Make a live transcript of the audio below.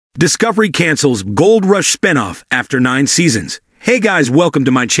Discovery cancels Gold Rush spinoff after 9 seasons. Hey guys, welcome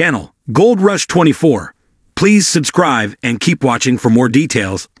to my channel, Gold Rush 24. Please subscribe and keep watching for more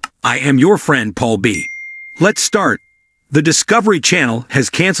details. I am your friend Paul B. Let's start. The Discovery Channel has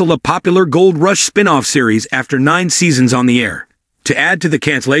canceled a popular Gold Rush spin-off series after 9 seasons on the air. To add to the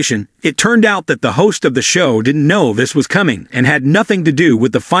cancellation, it turned out that the host of the show didn't know this was coming and had nothing to do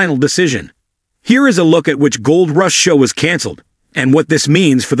with the final decision. Here is a look at which Gold Rush show was canceled and what this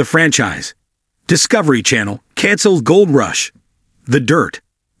means for the franchise. Discovery Channel cancels Gold Rush. The Dirt.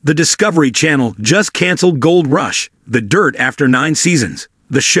 The Discovery Channel just canceled Gold Rush, The Dirt after 9 seasons.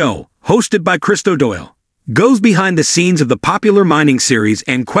 The show, hosted by Christo Doyle, goes behind the scenes of the popular mining series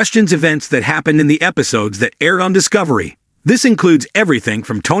and questions events that happened in the episodes that aired on Discovery. This includes everything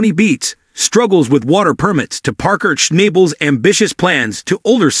from Tony Beats' struggles with water permits to Parker Schnabel's ambitious plans to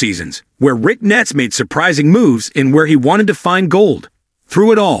older seasons, where Rick Netz made surprising moves in where he wanted to find gold.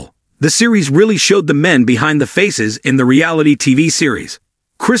 Through it all, the series really showed the men behind the faces in the reality TV series.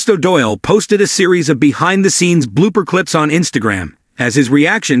 Christo Doyle posted a series of behind-the-scenes blooper clips on Instagram as his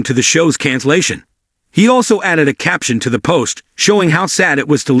reaction to the show's cancellation. He also added a caption to the post showing how sad it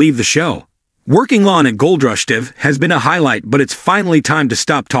was to leave the show. Working on a Gold Rush div has been a highlight, but it's finally time to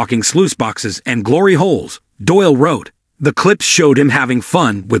stop talking sluice boxes and glory holes, Doyle wrote. The clips showed him having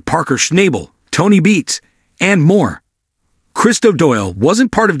fun with Parker Schnabel, Tony Beats, and more. Christo Doyle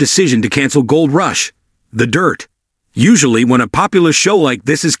wasn't part of decision to cancel Gold Rush, The Dirt. Usually when a popular show like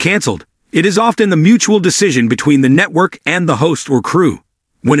this is canceled, it is often the mutual decision between the network and the host or crew.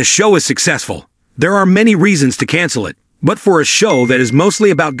 When a show is successful, there are many reasons to cancel it. But for a show that is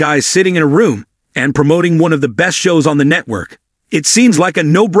mostly about guys sitting in a room and promoting one of the best shows on the network, it seems like a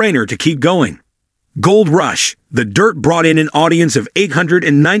no-brainer to keep going. Gold Rush, The Dirt brought in an audience of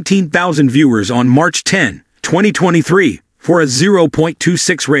 819,000 viewers on March 10, 2023, for a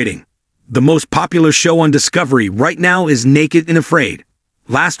 0.26 rating. The most popular show on Discovery right now is Naked and Afraid,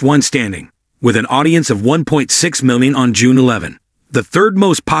 last one standing, with an audience of 1.6 million on June 11. The third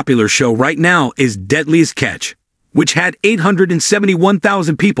most popular show right now is Deadliest Catch, which had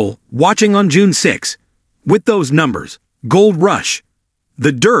 871,000 people watching on June 6. With those numbers, Gold Rush,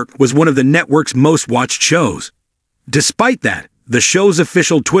 The Dirt was one of the network's most watched shows. Despite that, the show's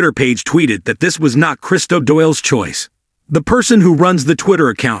official Twitter page tweeted that this was not Christo Doyle's choice. The person who runs the Twitter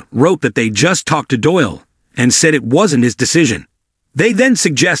account wrote that they just talked to Doyle and said it wasn't his decision. They then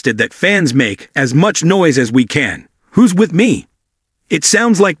suggested that fans make as much noise as we can. Who's with me? It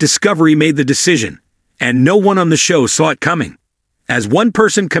sounds like Discovery made the decision, and no one on the show saw it coming. As one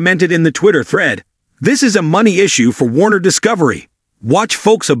person commented in the Twitter thread, "This is a money issue for Warner Discovery. Watch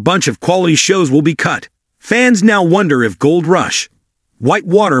folks, a bunch of quality shows will be cut." Fans now wonder if Gold Rush,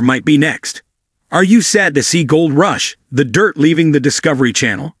 Whitewater might be next. Are you sad to see Gold Rush, The Dirt leaving the Discovery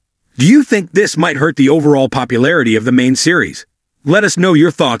Channel? Do you think this might hurt the overall popularity of the main series? Let us know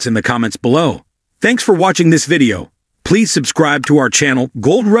your thoughts in the comments below. Thanks for watching this video. Please subscribe to our channel,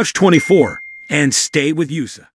 Gold Rush 24. And stay with USA.